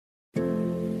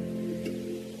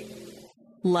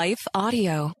Life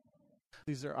Audio.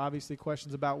 These are obviously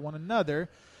questions about one another,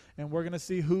 and we're going to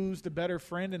see who's the better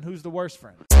friend and who's the worst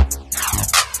friend. Then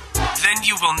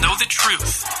you will know the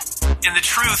truth, and the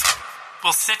truth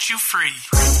will set you free.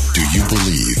 Do you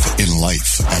believe in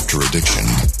life after addiction?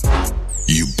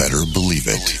 You better believe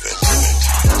it.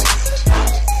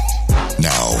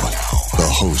 Now, the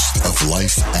host of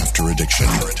Life After Addiction.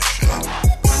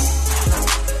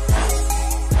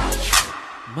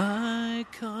 My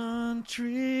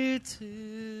country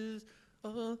 'tis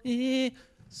a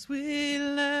sweet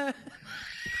land.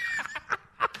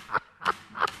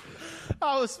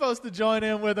 I was supposed to join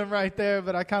in with him right there,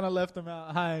 but I kind of left him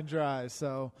out high and dry.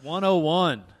 So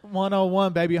 101.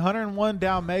 101, baby. 101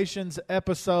 Dalmatians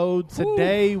episode.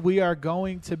 Today we are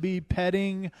going to be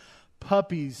petting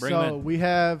puppies. Bring 'em in. We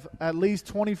have at least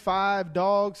 25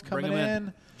 dogs coming Bring 'em in.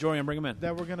 in Jorian, bring him in.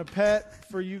 that we're going to pet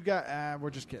for you guys. We're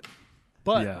just kidding.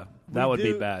 But Yeah, that would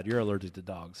be bad. You're allergic to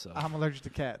dogs, so. I'm allergic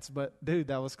to cats, but dude,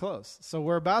 that was close. So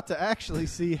we're about to actually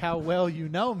see how well you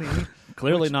know me.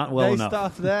 Clearly which, not well based enough.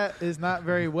 off that is not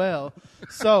very well.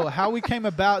 So how we came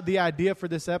about the idea for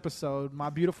this episode, my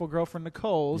beautiful girlfriend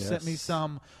Nicole sent me Yes.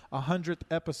 some 100th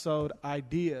episode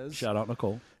ideas. Shout out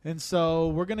Nicole. And so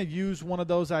we're going to use one of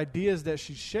those ideas that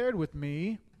she shared with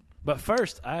me. But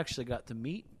first, I actually got to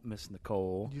meet Miss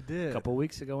Nicole. You did. A couple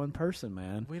weeks ago in person,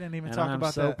 man. We didn't even and talk I'm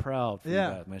about so that. proud for Yeah.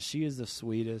 you guys, man. She is the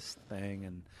sweetest thing,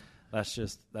 and that's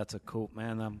a cool,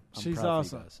 man. I'm She's proud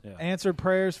awesome. for you guys. Yeah. Answered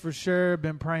prayers for sure.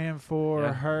 Been praying for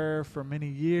Yeah. her for many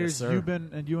years. Yes, sir.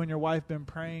 You and your wife been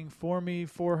praying for me,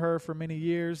 for her for many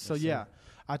years. So Yes, sir. yeah,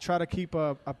 I try to keep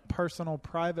a personal,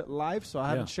 private life. So I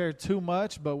haven't shared too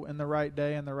much, but in the right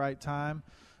day and the right time,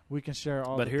 we can share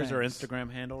all. But the here's her things.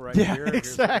 Instagram handle right Yeah, here.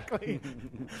 exactly.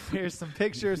 Here's some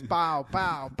pictures. Bow,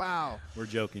 bow, bow. We're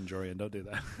joking, Jorian. Don't do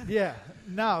that. Yeah.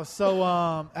 No.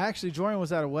 So actually, Jordan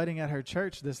was at a wedding at her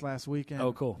church this last weekend.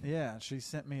 Oh, cool. Yeah. She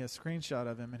sent me a screenshot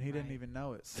of him, and he didn't even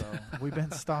know it. So we've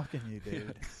been stalking you,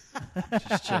 dude.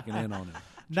 Just checking in on him.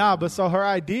 Nah, but so her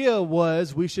idea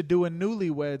was we should do a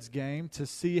newlyweds game to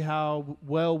see how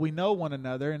well we know one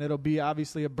another, and it'll be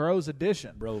obviously a bros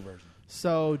edition. Bro version.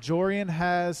 So Jorian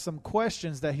has some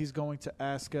questions that he's going to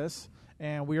ask us,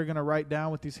 and we are going to write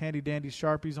down with these handy-dandy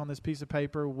Sharpies on this piece of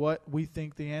paper what we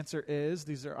think the answer is.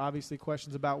 These are obviously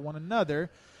questions about one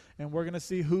another, and we're going to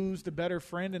see who's the better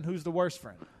friend and who's the worst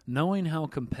friend. Knowing how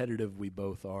competitive we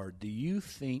both are, do you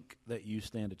think that you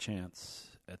stand a chance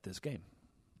at this game?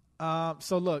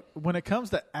 So look, when it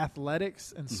comes to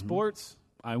athletics and sports,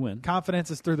 I win. confidence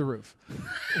is through the roof.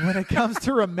 When it comes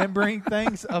to remembering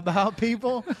things about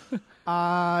people,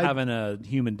 Having a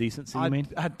human decency, you mean?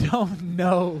 I don't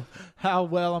know how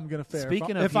well I'm going to fare.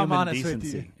 Speaking if of I'm human honest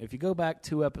decency, with you. if you go back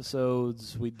 2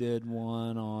 episodes, we did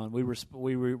one on we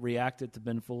reacted to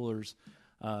Ben Fuller's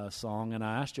song, and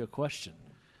I asked you a question.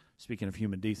 Speaking of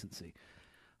human decency,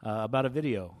 about a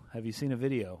video. Have you seen a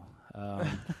video?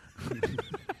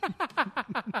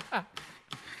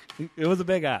 It was a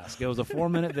big ask. It was a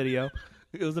 4-minute video.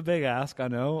 It was a big ask, I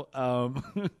know.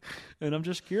 And I'm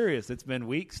just curious. It's been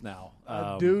weeks now.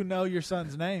 I do know your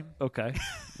son's name, Okay,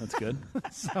 that's good.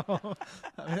 so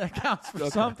I mean, that counts for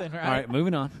something, right? All right,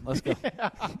 moving on. Let's go.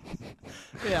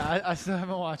 Yeah, I still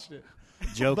haven't watched it.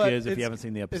 Joke But is, if you it's- haven't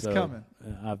seen the it's episode,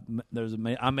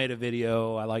 coming. I made a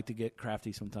video. I like to get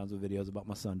crafty sometimes with videos about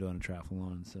my son doing a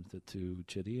triathlon and sent it to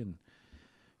Chitty and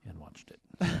watched it.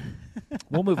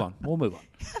 We'll move on.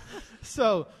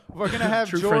 So we're going to have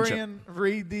True Jorian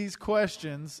read these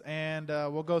questions, and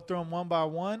we'll go through them one by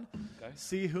one, Okay.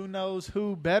 see who knows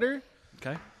who better.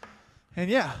 Okay. And,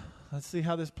 yeah, let's see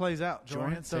how this plays out,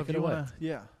 Jorian. Jorian, So take if it you away. want to,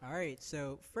 yeah. All right,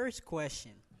 so first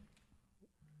question.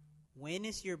 When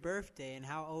is your birthday and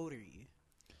how old are you?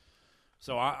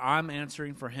 So I'm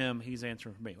answering for him. He's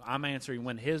answering for me. I'm answering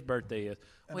when his birthday is.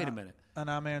 Wait a minute. And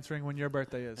I'm answering when your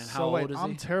birthday is. And so how wait, old is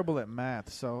I'm he? terrible at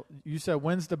math. So you said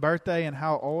when's the birthday and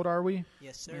how old are we?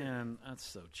 Yes, sir. Man, that's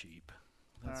so cheap.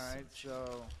 All right,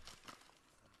 so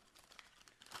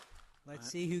Let's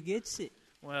see who gets it.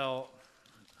 Well,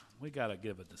 we got to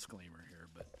give a disclaimer here,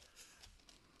 but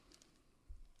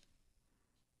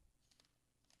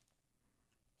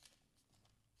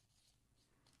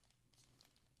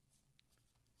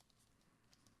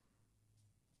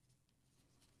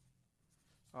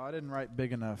I didn't write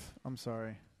big enough. I'm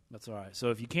sorry. that's all right. So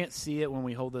if you can't see it when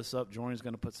we hold this up, Jordan's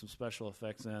going to put some special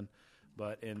effects in.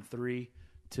 But in 3,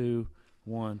 2,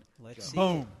 1, Let's see.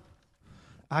 Boom.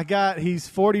 He's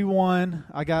 41.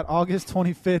 I got August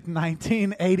 25th,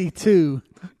 1982.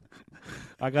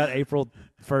 I got April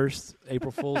 1st,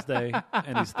 April Fool's Day,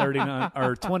 and he's 39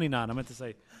 or 29. I meant to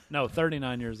say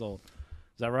 39 years old.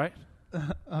 Is that right?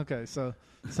 Okay, so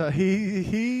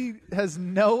he has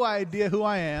no idea who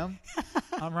I am.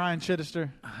 I'm Ryan Chittister.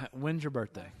 When's your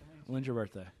birthday?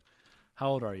 How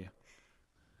old are you?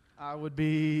 I would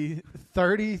be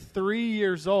 33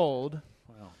 years old,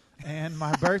 Wow. and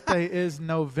my birthday is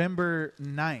November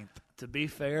 9th, To be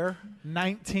fair,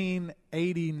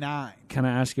 1989. can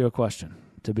I ask you a question?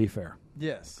 To be fair,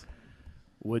 Yes.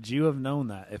 would you have known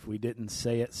that if we didn't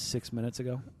say it 6 minutes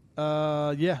ago?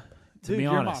 Yeah. Dude, be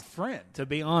you're honest. my friend. To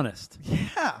be honest.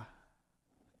 Yeah.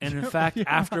 And in fact,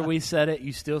 after we said it,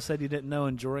 you still said you didn't know,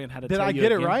 and Jorian had to Did tell I you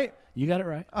get it again. right? You got it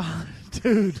right.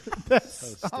 Dude,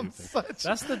 that's So I'm stupid. such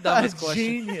That's the dumbest a question.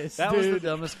 genius, That dude. was the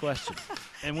dumbest question.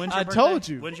 And when's your I birthday? told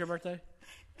you. When's your birthday?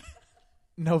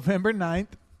 November 9th,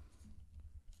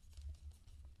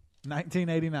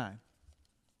 1989.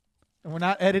 And we're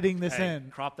not editing this Hey,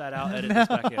 in. crop that out. Edit this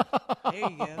back in. There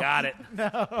you go. Got it.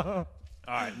 No.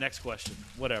 All right. Next question.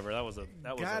 Whatever. That was a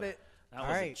Got it. That was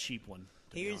All a right. cheap one.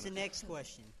 to be Here's the honest. next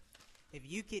question. If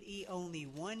you could eat only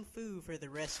one food for the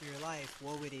rest of your life,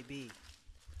 what would it be?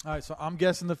 All right, so I'm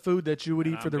guessing the food that you would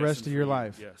eat I'm for the rest guessing of your for you,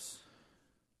 life. Yes.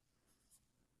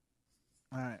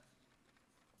 All right.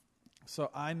 So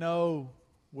I know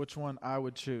which one I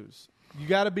would choose. You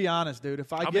got to be honest, dude.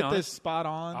 If I I'll be get this honest. spot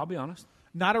on, I'll be honest.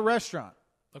 not a restaurant.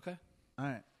 Okay. All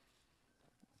right.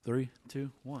 3,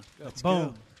 2, 1. Go.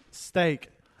 Boom. Steak.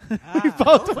 Ah,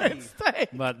 Both both went of you. steak.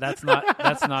 But that's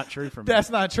not true for me. That's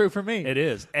not true for me. It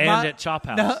is. And My- at Chop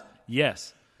House. No.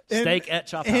 Yes. In- Steak at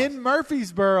Chop House. In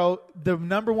Murfreesboro, the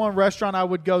number one restaurant I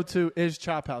would go to is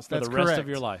Chop House. for That's the rest correct. of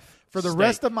your life. For the Steak.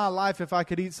 rest of my life, if I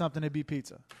could eat something, it'd be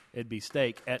pizza. It'd be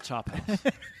steak at Chop House.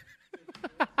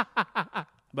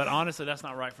 But honestly, that's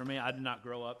not right for me. I did not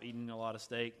grow up eating a lot of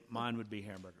steak. Mine would be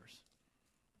hamburgers.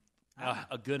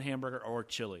 A good hamburger or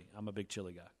chili. I'm a big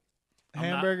chili guy. I'm not-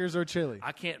 Hamburgers or chili?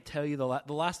 I can't tell you the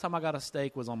last time I got a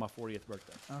steak was on my 40th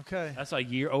birthday. Okay. That's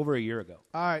over a year ago.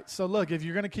 All right. So look, if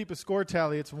you're going to keep a score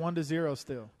tally, it's 1-0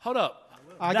 still. Hold up.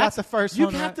 I got the first you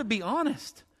one You have right. to be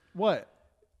honest. What?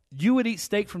 You would eat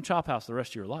steak from Chop House the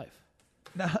rest of your life.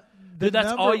 Now, Dude,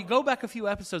 that's all. You go back a few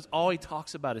episodes. All he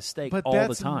talks about is steak But all the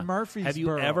that's time. Murfreesboro. Have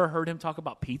you ever heard him talk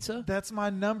about pizza? That's my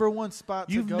number one spot.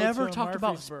 You've to go never to in talked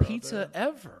about Murfreesboro, pizza dude.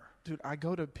 ever. Dude, I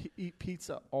go to eat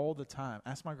pizza all the time.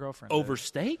 Ask my girlfriend. Over dude.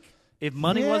 steak? If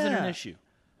money wasn't an Yeah. issue.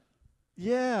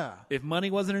 Yeah. If money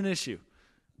wasn't an issue.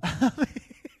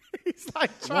 He's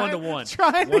like trying, 1-1.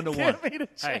 trying 1 to to get 1. me to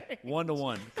change. Hey,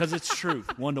 1-1. Because it's truth.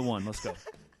 1-1. Let's go.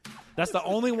 That's the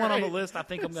only one on the list I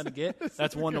think I'm going to get.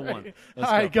 That's 1-1. Let's All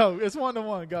right, go. It's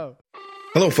 1-1. Go.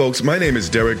 Hello, folks. My name is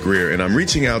Derek Greer, and I'm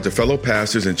reaching out to fellow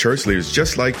pastors and church leaders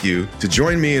just like you to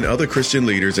join me and other Christian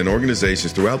leaders and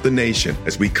organizations throughout the nation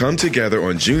as we come together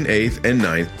on June 8th and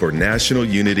 9th for National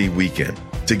Unity Weekend.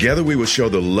 Together, we will show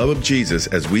the love of Jesus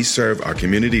as we serve our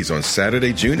communities on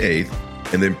Saturday, June 8th,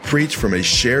 and then preach from a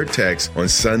shared text on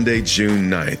Sunday, June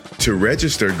 9th. To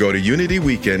register, go to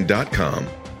unityweekend.com.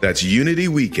 That's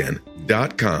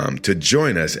unityweekend.com to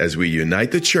join us as we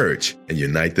unite the church and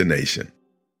unite the nation.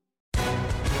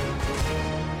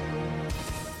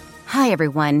 Hi,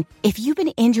 everyone. If you've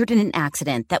been injured in an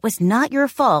accident that was not your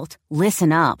fault,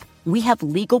 listen up. We have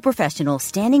legal professionals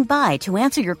standing by to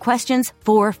answer your questions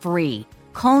for free.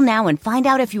 Call now and find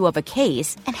out if you have a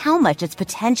case and how much it's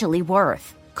potentially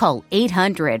worth. Call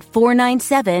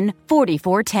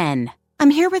 800-497-4410. I'm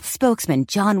here with spokesman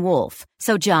John Wolf.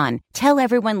 So, John, tell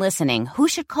everyone listening who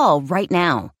should call right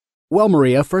now. Well,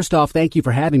 Maria, first off, thank you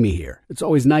for having me here. It's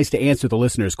always nice to answer the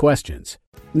listeners' questions.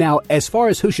 Now, as far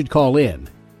as who should call in,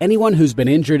 anyone who's been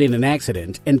injured in an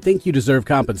accident and think you deserve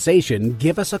compensation,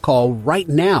 give us a call right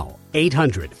now.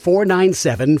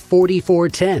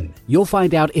 800-497-4410. You'll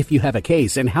find out if you have a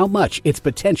case and how much it's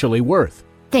potentially worth.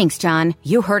 Thanks, John.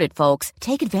 You heard it, folks.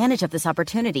 Take advantage of this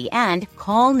opportunity and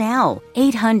call now.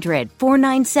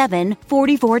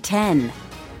 800-497-4410.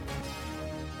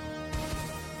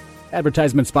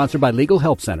 Advertisement sponsored by Legal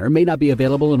Help Center. May not be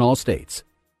available in all states.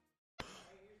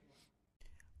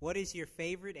 What is your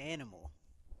favorite animal?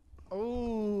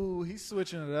 Oh, he's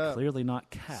switching it up. Clearly not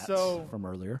cats So- from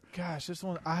earlier. Gosh, this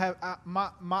one I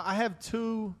have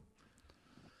two.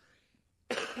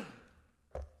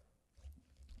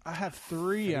 I have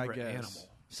three, Favorite I guess. animal.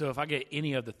 So if I get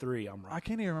any of the three, I'm I right.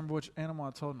 can't even remember which animal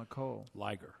I told Nicole.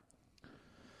 Liger.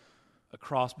 A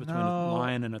cross between No. a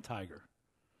lion and a tiger.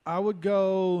 I would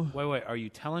go. Wait. Are you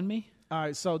telling me? All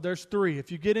right, so there's three.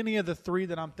 If you get any of the three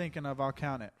that I'm thinking of, I'll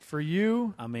count it. For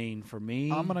you, I mean, for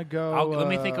me, I'm gonna go, Let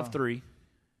me think of 3.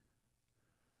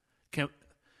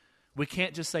 We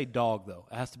can't just say dog though.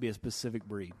 It has to be a specific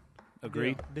breed.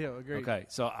 Agreed? Deal. Agreed. Okay,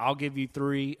 so I'll give you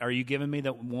 3. Are you giving me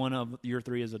that one of your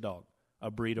 3 is a dog,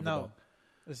 a breed of a No. dog?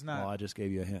 It's not. Well, I just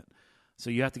gave you a hint. So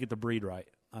you have to get the breed right.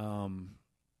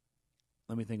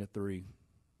 Let me think of 3.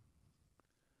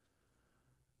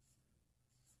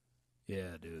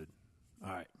 Yeah, dude.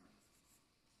 All right.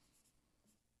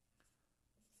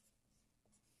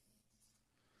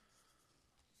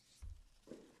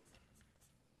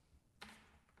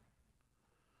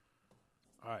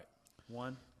 All right.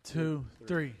 1, 2,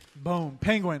 3. Boom.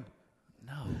 Penguin.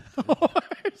 No.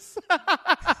 Horse.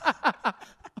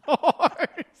 Horse.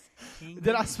 Penguin.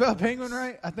 Did I spell penguin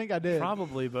right? I think I did.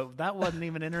 Probably, but that wasn't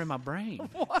even entering my brain.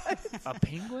 What? A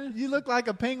penguin? You look like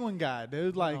a penguin guy,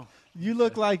 dude. Like No. you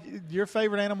look like your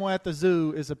favorite animal at the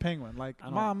zoo is a penguin. Like, I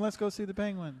don't- Mom, let's go see the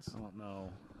penguins. I don't know.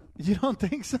 You don't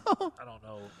think so? I don't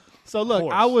know. So look,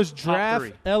 Horse. I was Top giraffe,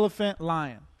 3. elephant,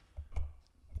 lion.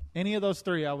 Any of those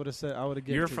 3, I would have said. I would have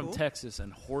given. You're to from you. Texas,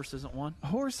 and horse isn't one?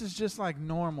 Horse is just like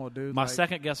normal, dude. My Like,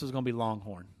 second guess was going to be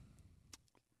longhorn.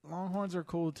 Longhorns are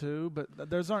cool too, but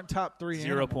those aren't top 3.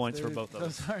 0 animals, points for dude. both of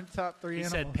Those us. aren't top 3 He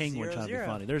animals. said penguin trying to be 0-0.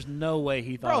 funny. There's no way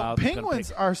he thought I Bro, was gonna penguins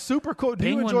pick. are super cool. Do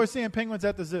you Penguin- enjoy seeing penguins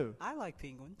at the zoo? I like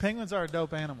penguins. Penguins are a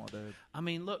dope animal, dude. I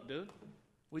mean, look, dude.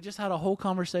 We just had a whole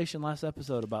conversation last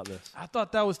episode about this. I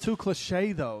thought that was too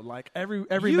cliche though. Like every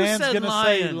You man's said gonna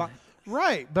lion. say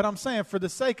right, but I'm saying for the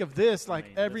sake of this, like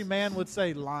mean, every this man would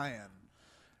say lion.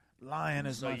 Lion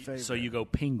is my favorite. So you go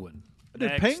penguin. Dude,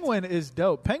 Next. penguin is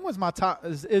dope. Penguin's my top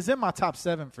is in my top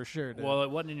 7 for sure, dude. Well, it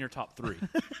wasn't in your top 3.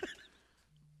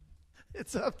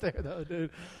 It's up there though, dude.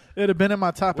 It'd have been in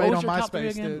my top What 8 was on your top 3 MySpace,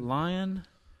 again? dude. Lion,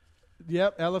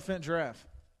 Yep, elephant, giraffe.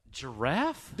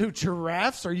 giraffe. Dude,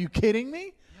 giraffes? Are you kidding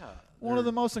me? Yeah, One of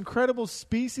the most incredible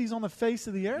species on the face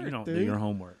of the earth, You don't dude. do your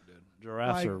homework, dude.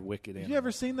 Giraffes Like, are wicked Have animals. you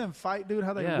ever seen them fight, dude?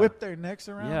 How they Yeah. whip their necks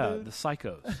around, Yeah, dude? the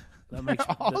psychos. That makes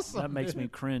awesome, that makes dude. me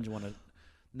cringe. When it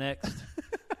next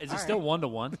is it All still right.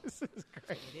 1-1?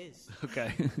 It is.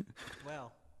 Okay,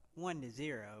 Well,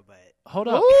 1-0, but hold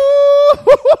up.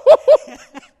 Ooh!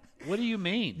 What do you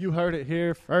mean? You heard it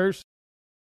here first.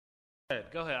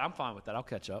 Go ahead. I'm fine with that. I'll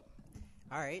catch up.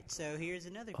 all right. So here's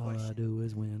another All I question: do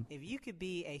is win. If you could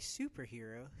be a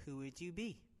superhero, who would you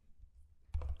be?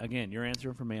 Again, you're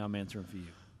answering for me. I'm answering for you.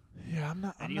 Yeah, I'm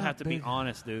not. And I'm you not have to be big.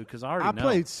 honest, dude, because I already I know.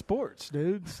 played sports,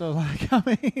 dude. So, like, I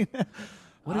mean,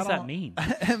 What does I that don't- mean?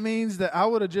 It means that I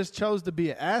would have just chose to be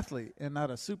an athlete and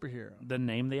not a superhero. Then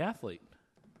name the athlete.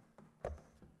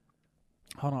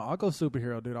 Hold on, I'll go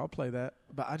superhero, dude. I'll play that,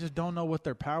 but I just don't know what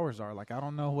their powers are. Like, I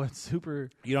don't know what super.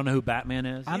 You don't know who Batman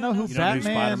is? I know who You don't know who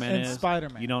Batman Spider-Man and is?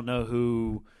 Spider-Man. You don't know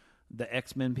who the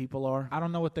X-Men people are? I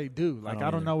don't know what they do. Like, I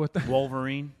don't either. know what the,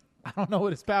 Wolverine. I don't know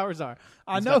what his powers are.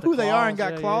 I He's know got the who they are and claws.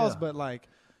 got Yeah, claws, yeah. but like,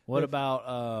 What If- about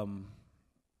all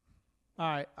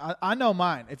right, I know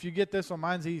mine. If you get this one,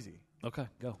 mine's easy. Okay,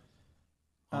 go.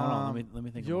 Hold on, let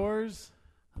me think. Yours.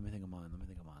 Let me think of mine. Let me think.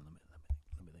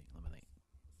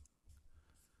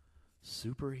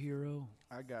 Superhero.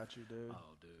 I got you, dude.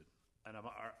 Oh, dude. And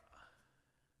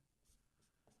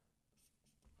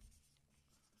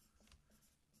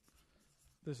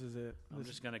This is it. I'm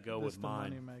just gonna go this with the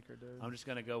mine. moneymaker, dude. I'm just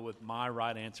gonna go with my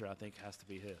right answer. I think has to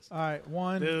be his. All right,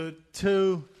 1, Dude.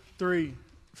 2, 3.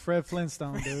 Fred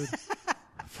Flintstone, dude.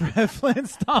 Fred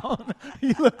Flintstone.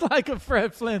 You look like a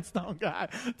Fred Flintstone guy.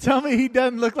 Tell me he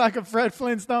doesn't look like a Fred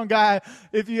Flintstone guy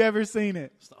if you ever seen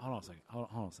it. Hold on a second. Hold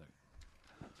on a second.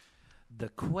 The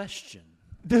question.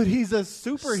 Dude, he's a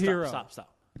superhero.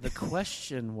 Stop. The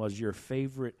question was your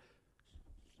favorite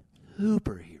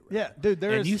superhero. Yeah, dude,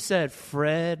 And you said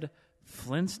Fred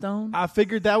Flintstone I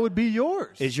figured that would be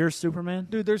yours. is your Superman.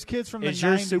 Dude, there's kids from the Is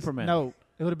yours 90s. Superman? No,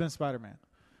 it would have been Spider-Man.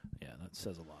 Yeah, that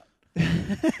says a lot.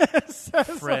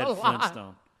 Says Fred a lot.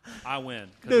 Flintstone. I win.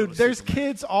 'cause it Dude, was there's Superman.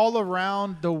 kids all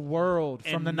around the world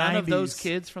from And the none 90s. of those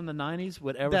kids from the 90s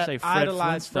would ever that say Fred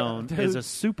idolize Fred- Flintstone dude. is a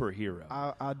superhero.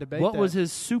 I'll debate What that. was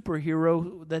his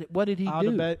superhero? What did he do?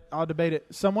 I'll debate it.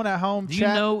 Someone at home Do you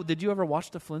chat. know? Did you ever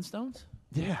watch the Flintstones?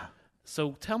 Yeah.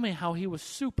 So tell me how he was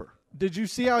super. Did you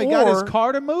see how he got his Or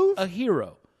car to move? A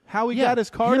hero. How he Yeah, got his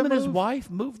car him to and his move? wife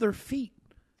moved their feet.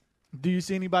 Do you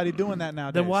see anybody doing that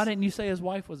nowadays? Then why didn't you say his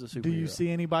wife was a superhero? Do you see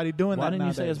anybody doing Why that didn't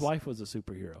nowadays? you say his wife was a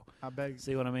superhero? I beg.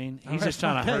 See what I mean? He's rest just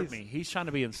trying to my hurt case. me. He's trying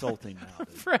to be insulting now. dude.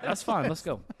 Fred That's fine. Let's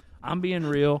go. I'm being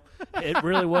real. It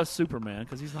really was Superman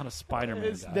because he's not a Spider-Man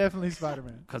It's guy. definitely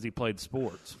Spider-Man. Because he played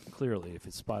sports. Clearly, if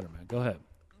it's Spider-Man. Go ahead.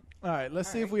 All right, let's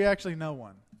see if we actually know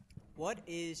one. What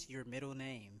is your middle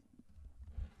name?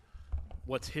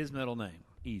 What's his middle name?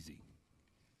 Easy.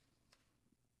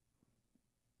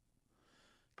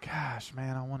 Gosh,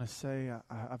 man, I want to say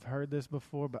I've heard this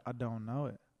before, but I don't know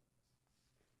it.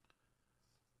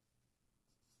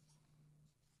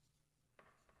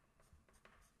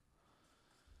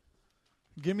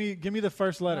 Give me the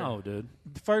first letter. No, dude.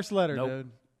 The first letter, Nope.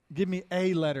 dude. Give me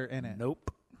a letter in it.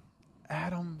 Nope.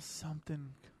 Adam something.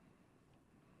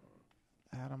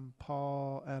 Adam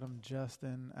Paul, Adam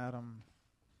Justin, Adam.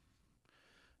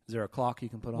 Is there a clock you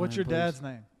can put on What's him, your please? dad's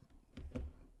name?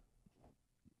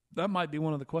 That might be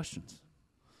one of the questions.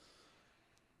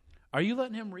 Are you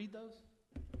letting him read those?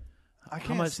 I can't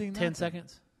How much? see 10 nothing.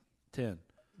 seconds? 10,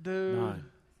 Dude. 9,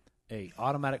 8.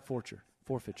 Automatic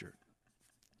forfeiture.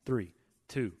 3,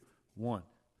 2, 1.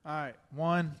 All right.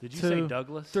 1, Did you 2, say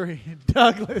Douglas? 3.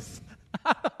 Douglas.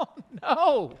 I don't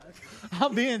know.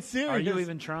 I'm being serious. Are you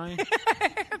even trying?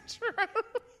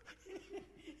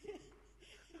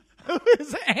 Who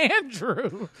is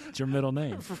Andrew? It's your middle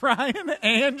name. Ryan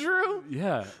Andrew?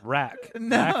 Yeah, Rack.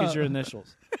 No. Rack is your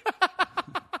initials.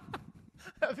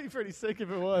 That'd be pretty sick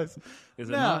if it was. Is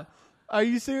it No. not? Are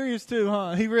you serious too,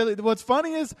 huh? He really. What's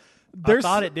funny is I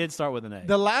thought it did start with an A.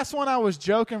 The last one I was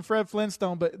joking, Fred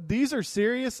Flintstone, but these are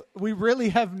serious. We really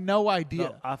have no idea.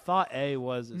 No, I thought A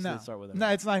was it No, did start with an A. no,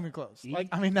 it's not even close. E? Like,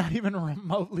 I mean, not even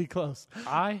remotely close.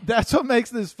 I? That's what makes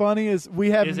this funny is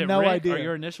we have Is it no Rick? idea. Are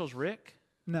your initials Rick?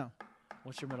 No.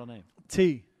 What's your middle name?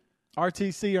 T.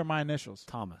 RTC are my initials.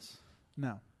 Thomas.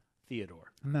 No.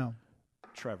 Theodore. No.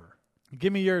 Trevor.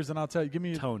 Give me yours and I'll tell you. Give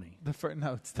me Tony.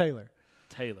 No, it's Taylor.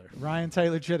 Taylor. Ryan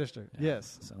Taylor Chittister. Yeah,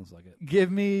 Yes. Sounds like it. Give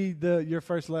me your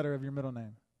first letter of your middle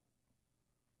name.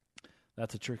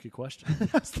 That's a tricky question.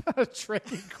 That's not a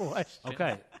tricky question.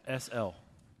 Okay. SL.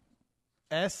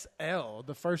 SL,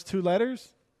 the first two letters?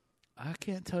 I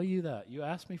can't tell you that. You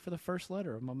asked me for the first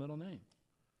letter of my middle name.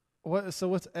 What? So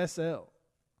what's SL?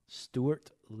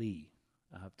 Stuart Lee.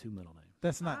 I have two middle names.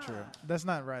 That's not true. That's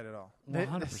not right at all.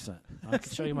 100%. I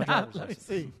can show you my Not- driver's let me license.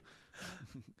 see.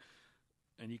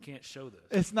 And you can't show this.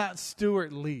 It's not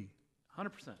Stuart Lee. 100%.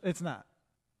 It's not.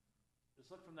 Just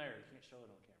look from there. You can't show it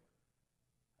on camera.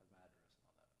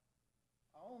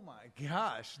 Oh my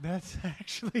gosh, that's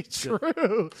actually good.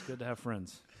 true. It's good to have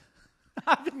friends.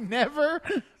 I've never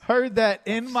heard that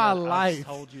in my I've life.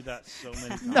 told you that so many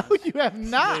times. No, you have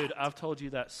not. Dude, I've told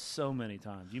you that so many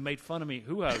times. You made fun of me.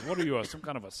 What are you, some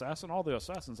kind of assassin? All the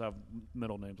assassins have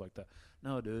middle names like that.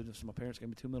 No, dude, just my parents gave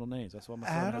me two middle names. That's why my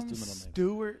son has Adam two middle names.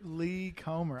 Stewart Lee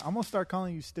Comer. I'm gonna start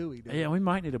calling you Stewie, dude. Yeah, we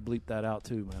might need to bleep that out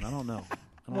too, man. I don't know.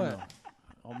 What? Know.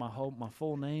 Oh, my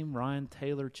full name, Ryan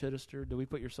Taylor Chittister. Do we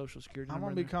put your social security I'm number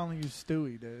gonna be in there? calling you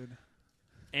Stewie, dude.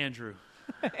 Andrew.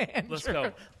 Let's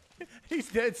go. He's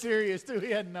dead serious too.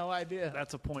 He had no idea.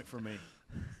 That's a point for me.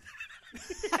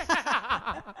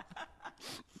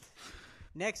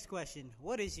 Next question.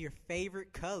 What is your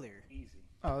favorite color? Easy.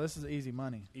 Oh, this is easy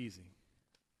money. Easy.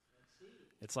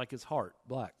 It's like his heart,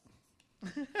 black.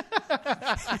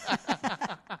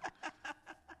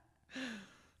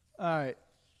 All right,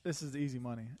 this is easy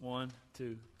money. 1,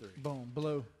 2, 3. Boom,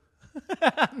 blue.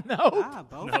 No, Ah,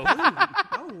 both. No.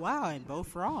 Oh, wow, and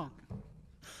both wrong.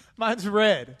 mine's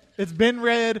red. It's been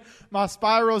red. My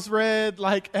spiral's red.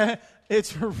 Like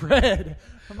it's red.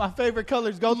 My favorite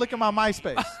colors. Go look at my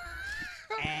MySpace.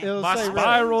 It'll My say red.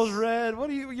 spiral's red. What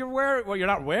are you're wearing? Well, you're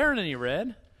not wearing any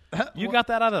red. You got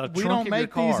that out of the We trunk don't of your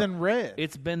make car. these in red.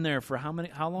 It's been there for how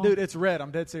long? Dude, it's red.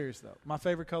 I'm dead serious though. My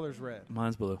favorite color is red.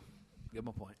 Mine's blue. Get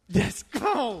my point. Let's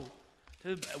go.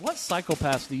 Dude, what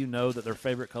psychopaths do you know that their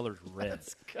favorite color is red?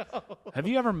 Let's go. Have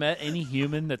you ever met any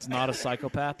human that's not a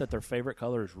psychopath that their favorite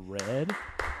color is red?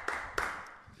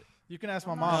 You can ask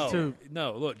my mom too.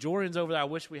 No, look, Jordan's over there. I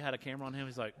wish we had a camera on him.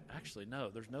 He's like, actually, no,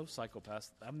 there's no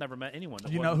psychopaths. I've never met anyone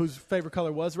that, You know whose favorite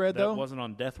color was red that though? wasn't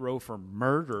on death row for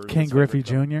murder. Ken His Griffey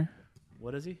favorite color- Jr.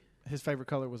 What is he? His favorite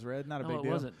color was red. Not a No, big it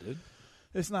deal. wasn't, dude.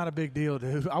 It's not a big deal,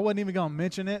 dude. I wasn't even gonna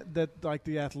mention it. That like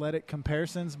the athletic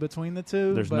comparisons between the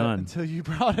two. There's but none. until you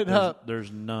brought it up.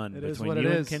 There's none. It is Between what it you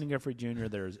and is. Ken Griffey Jr.,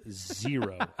 there's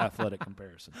zero athletic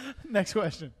comparison. Next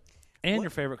question. And your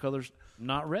favorite color's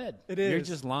not red. It You're is.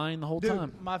 just lying the whole Dude,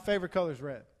 time. my favorite color is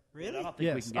red. Really? I don't think we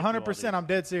Yes, can get through all 100%. these. I'm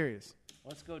dead serious.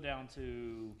 Let's go down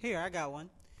to... Here, I got one.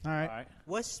 All right. All right.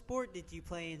 What sport did you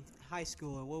play in high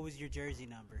school, and what was your jersey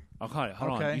number? Okay,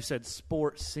 hold on. Okay. You said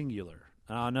sport singular.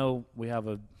 And I know we have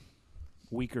a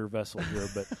weaker vessel here,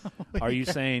 but are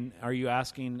you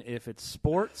asking if it's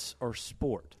sports or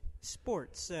sport?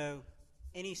 Sports. So,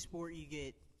 any sport you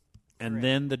get. And Correct.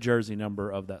 then the jersey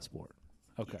number of that sport.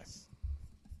 Okay. Yes.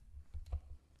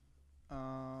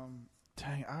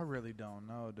 Dang, I really don't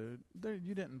know, dude.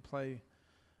 You didn't play.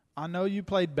 I know you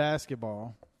played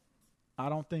basketball. I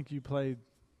don't think you played.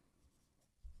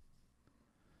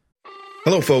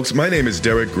 Hello, folks. My name is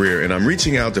Derek Greer, and I'm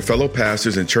reaching out to fellow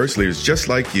pastors and church leaders just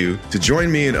like you to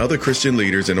join me and other Christian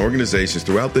leaders and organizations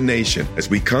throughout the nation as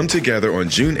we come together on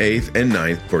June 8th and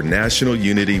 9th for National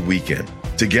Unity Weekend.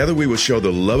 Together we will show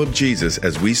the love of Jesus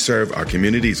as we serve our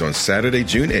communities on Saturday,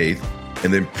 June 8th,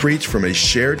 and then preach from a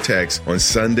shared text on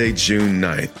Sunday, June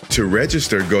 9th. To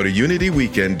register, go to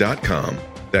unityweekend.com.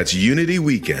 That's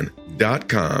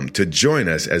unityweekend.com to join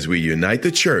us as we unite the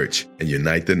church and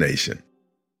unite the nation.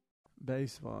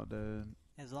 Baseball, dude.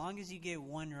 As long as you get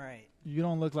one right. You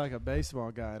don't look like a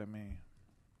baseball guy to me.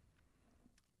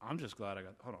 I'm just glad I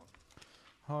got.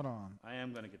 Hold on. I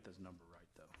am going to get this number right,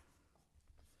 though.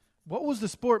 What was the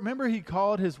sport? Remember he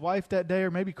called his wife that day, or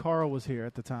maybe Carl was here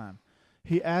at the time.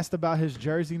 He asked about his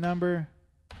jersey number.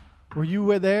 Were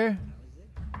you there?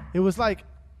 It was like,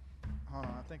 hold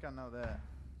on, I think I know that.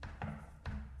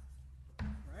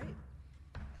 Right?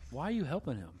 Why are you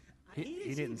helping him?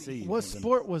 He didn't see you. What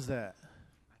sport was that?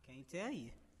 I can't tell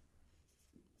you.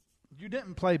 You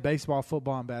didn't play baseball,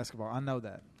 football, and basketball. I know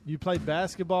that. You played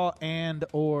basketball and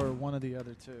or one of the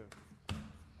other two.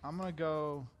 I'm going to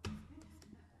go.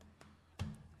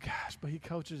 Gosh, but he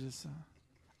coaches his son.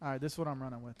 All right, this is what I'm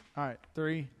running with. All right,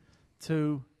 3,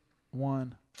 2,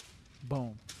 1,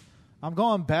 boom. I'm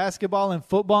going basketball and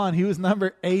football, and he was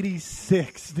number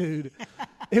 86, dude.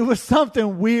 It was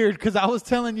something weird because I was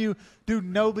telling you, dude,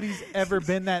 nobody's ever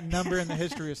been that number in the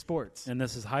history of sports. And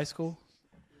this is high school?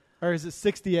 Or is it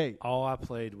 68? All I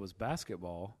played was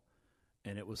basketball,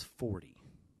 and it was 40.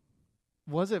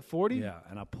 Was it 40? Yeah,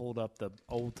 and I pulled up the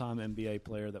old-time NBA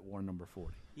player that wore number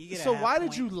 40. So why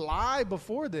did you lie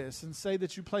before this and say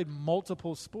that you played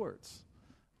multiple sports?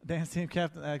 Dance team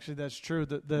captain, actually, that's true.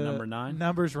 The Number 9?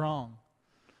 Number's wrong.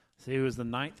 See, he was the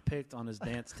 9th picked on his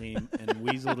dance team and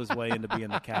weaseled his way into being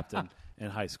the captain in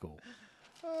high school.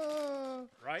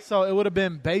 Right? So it would have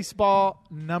been baseball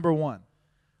number 1.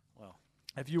 Well,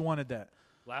 if you wanted that.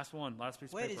 Last piece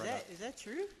of Wait, paper. is that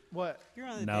true? What? You're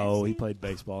on the No, dance he team? played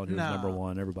baseball and he was number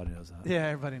 1. Everybody knows that. Yeah,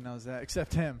 everybody knows that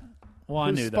except him. Well, I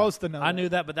Who's knew supposed that. to know I that? knew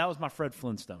that, but that was my Fred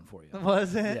Flintstone for you.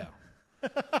 Was it? Yeah.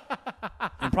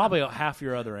 And probably half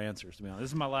your other answers, to be honest. This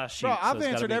is my last sheet. Bro, so I've it's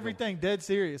gotta answered be everything dead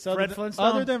serious. Fred Flintstone?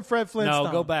 Other than Fred Flintstone.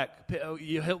 No, go back.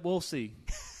 We'll see.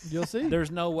 You'll see.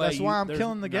 There's no way. That's why I'm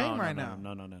killing the game right now.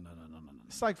 No.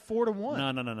 It's like 4-1.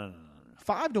 No.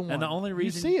 5-1. And the only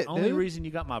reason you see it, dude. reason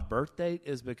you got my birth date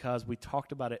is because we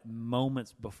talked about it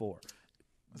moments before.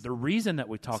 The reason that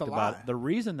we talked about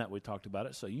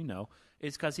it, so you know,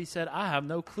 is because he said, I have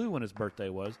no clue when his birthday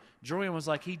was. Julian was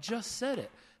like, he just said it.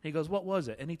 And he goes, what was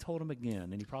it? And he told him again,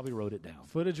 and he probably wrote it down.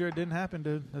 Footage or it didn't happen,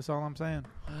 dude. That's all I'm saying.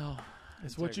 Well,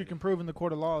 it's what you can prove in the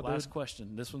court of law, dude. Last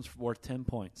question. This one's worth 10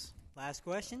 points. Last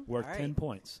question? Worth All right. 10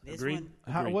 points. This Agreed?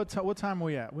 one- What time are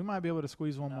we at? We might be able to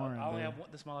squeeze one more in. I only dude.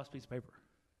 have this is my last piece of paper.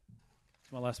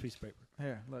 It's my last piece of paper.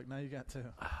 Here, look, now you got 2.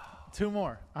 2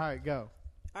 more. All right, go.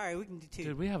 All right, we can do 2.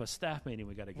 Dude, we have a staff meeting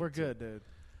we got to get We're to. good, dude.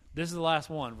 This is the last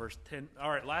one, verse 10. All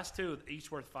right, last 2, each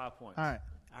worth 5 points. All right.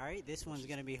 All right, this one's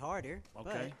going to be harder.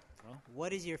 Okay. But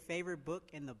what is your favorite book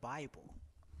in the Bible?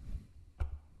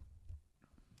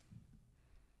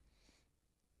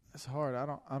 It's hard. I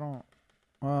don't.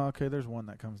 Well, okay, there's one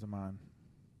that comes to mind.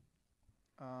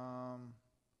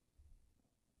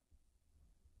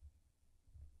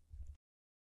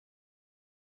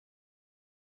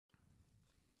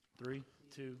 3,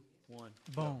 2, 1.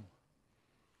 Boom.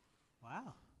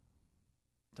 Wow.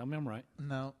 Tell me I'm right.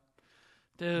 No.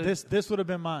 Dude. This would have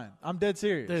been mine. I'm dead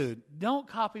serious. Dude, don't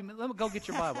copy me. Let me go get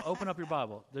your Bible. Open up your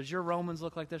Bible. Does your Romans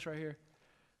look like this right here?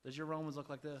 Does your Romans look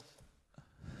like this?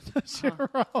 Does your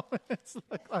Romans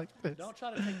look like this? Don't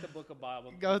try to take the book of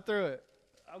Bible. Go through it.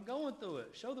 I'm going through it.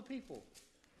 Show the people.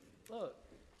 Look,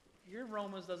 your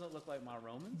Romans doesn't look like my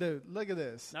Romans. Dude, look at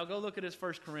this. Now go look at his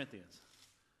 1 Corinthians.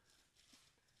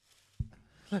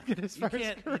 Look at his first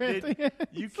Corinthians.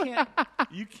 You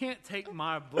can't take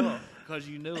my book because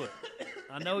you knew it.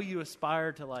 I know you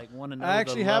aspire to want to know. I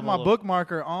actually have my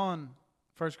bookmarker on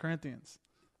 1 Corinthians.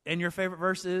 And your favorite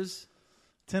verse is?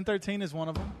 10:13 is one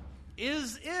of them.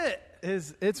 Is it?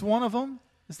 It's one of them.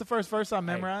 It's the first verse I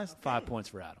memorized. 5 points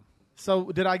for Adam.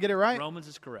 So did I get it right? Romans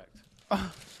is correct.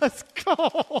 Let's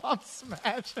go. I'm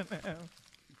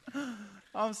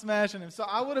smashing him. So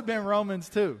I would have been Romans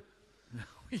too.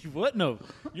 You wouldn't have.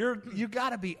 You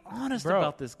got to be honest Bro.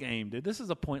 about this game, dude. This is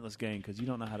a pointless game because you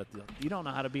don't know how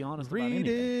to be honest about Read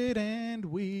anything. it and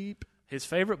weep. His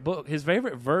favorite book, his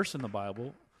favorite verse in the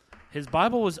Bible. His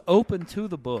Bible was open to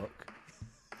the book.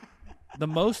 The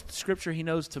most scripture he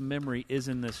knows to memory is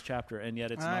in this chapter, and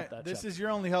yet it's All not right, that. this chapter. is your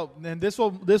only hope. And this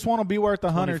one will be worth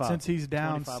 100 25. since he's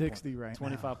down 25 60 points. right now.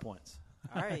 25 points.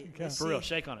 All right. let's For real, see.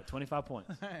 shake on it. 25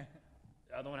 points. All right.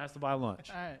 The other one has to buy lunch.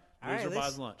 All right. Loser let's-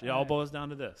 buys lunch. It all boils down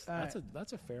to this. All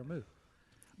That's a fair move.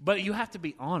 But you have to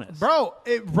be honest. Bro,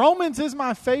 Romans is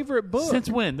my favorite book. Since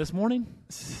when? This morning?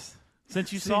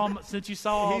 Since you saw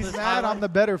all He's this mad I'm the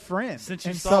better friend. Since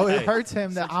you and saw- so it hey, hurts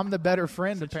him that I'm the better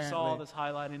friend, since apparently. you saw all this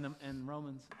highlighting in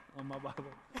Romans on my Bible.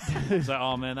 It's like,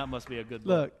 oh man, that must be a good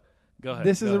book. Look, Go ahead.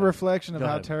 this is go a ahead. reflection of Go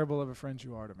how ahead. terrible of a friend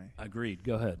you are to me. Agreed.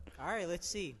 Go ahead. All right, let's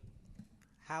see.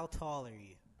 How tall are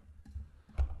you?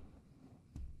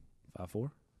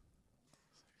 5'4"?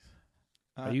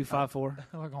 Are you 5'4"?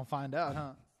 We're going to find out,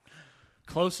 huh?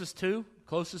 Closest two?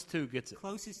 Closest two gets it.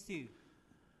 Closest to.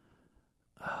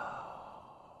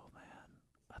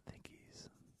 I think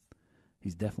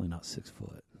he's definitely not 6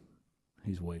 foot.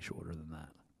 He's way shorter than that.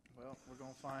 Well, we're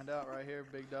going to find out right here,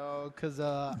 big dog, because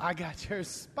I got your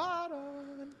spot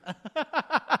on.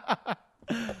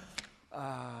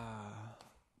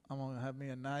 I'm going to have me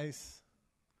a nice...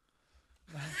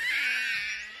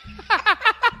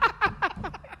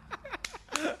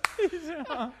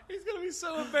 He's gonna be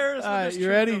so embarrassed. All when right, this you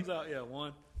tree ready? Comes out. Yeah,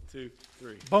 1, 2,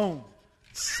 3. Boom.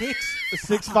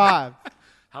 6'5".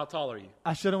 How tall are you?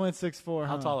 I should have went 6'4".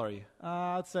 How tall are you?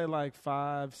 I'd say like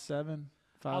 5'7", 5'6".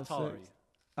 How tall are you?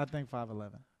 I think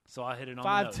 5'11". So I hit it on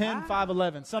the nose. 5'10",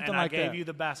 5'11", something and like I gave that. you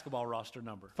the basketball roster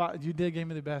number. You did give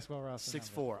me the basketball roster.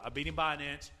 6'4". I beat him by an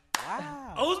inch.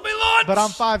 Wow. Owes me lunch. But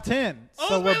I'm 5'10",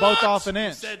 so Owes we're me both lunch. off an You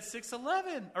inch. said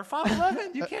 6'11" or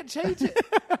 5'11". You can't change it.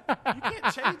 You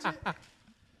can't change it.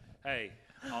 Hey,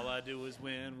 all I do is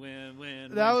win.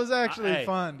 That was actually Hey,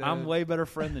 fun, dude. I'm way better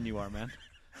friend than you are, man.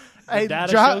 The Hey,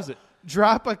 data drop, shows it.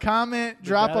 Drop a comment,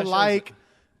 drop a data shows like. it.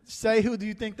 Say who do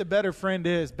you think the better friend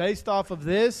is. Based off of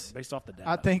this, Based off the data.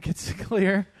 I think it's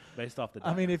clear. Based off the data.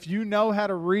 I mean, if you know how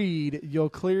to read, you'll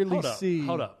clearly Hold up, see.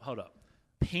 Hold up.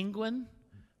 Penguin,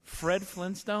 Fred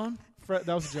Flintstone, That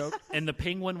was a joke. and the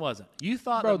penguin wasn't. You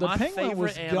thought Bro, that my the penguin favorite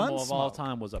was animal of all Gunsmoke.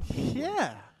 time was a penguin.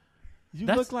 Yeah. You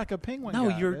That's- look like a penguin No,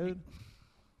 guy, you're- dude.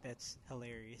 That's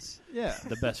hilarious. Yeah.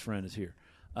 The best friend is here.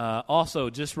 Also,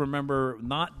 just remember,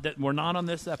 not that we're not on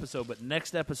this episode, but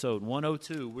next episode,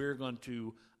 102, we're going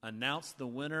to announce the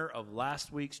winner of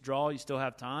last week's draw. You still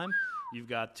have time. You've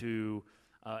got to,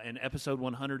 and episode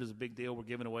 100 is a big deal. We're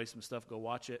giving away some stuff. Go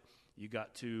watch it. You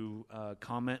got to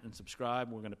comment and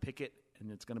subscribe. We're going to pick it,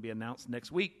 and it's going to be announced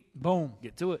next week. Boom.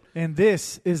 Get to it. And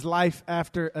this is Life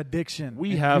After Addiction.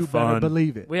 We and have you fun. better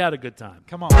believe it. We had a good time.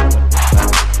 Come on.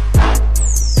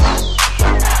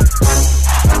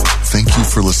 Thank you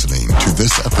for listening to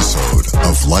this episode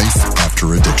of Life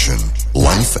After Addiction.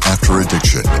 Life After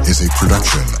Addiction is a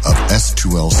production of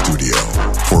S2L Studio.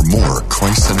 For more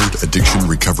Christ-centered addiction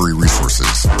recovery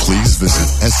resources, please visit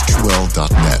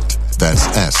s2l.net. That's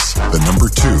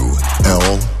S2L.net.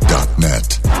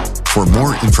 For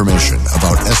more information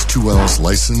about S2L's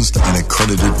licensed and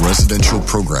accredited residential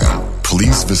program,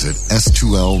 please visit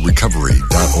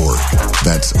s2lrecovery.org.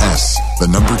 That's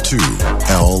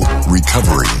S2L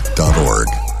recovery.org.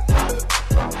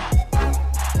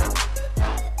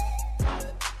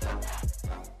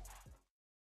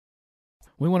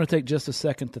 We want to take just a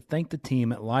second to thank the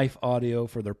team at Life Audio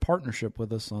for their partnership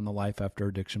with us on the Life After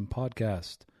Addiction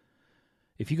podcast.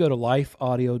 If you go to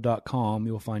lifeaudio.com,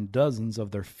 you'll find dozens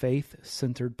of their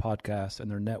faith-centered podcasts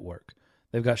and their network.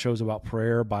 They've got shows about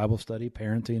prayer, Bible study,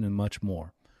 parenting, and much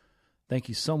more. Thank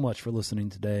you so much for listening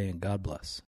today, and God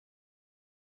bless.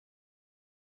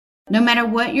 No matter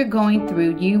what you're going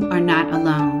through, you are not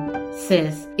alone.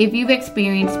 Sis, if you've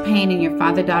experienced pain in your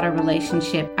father-daughter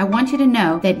relationship, I want you to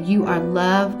know that you are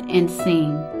loved and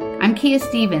seen. I'm Kia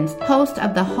Stevens, host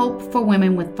of the Hope for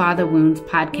Women with Father Wounds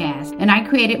podcast, and I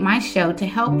created my show to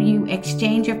help you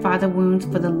exchange your father wounds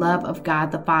for the love of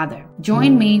God the Father.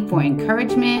 Join me for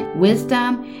encouragement,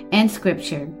 wisdom, and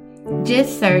scripture.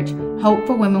 Just search Hope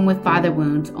for Women with Father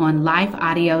Wounds on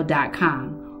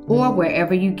lifeaudio.com or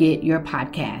wherever you get your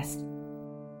podcast.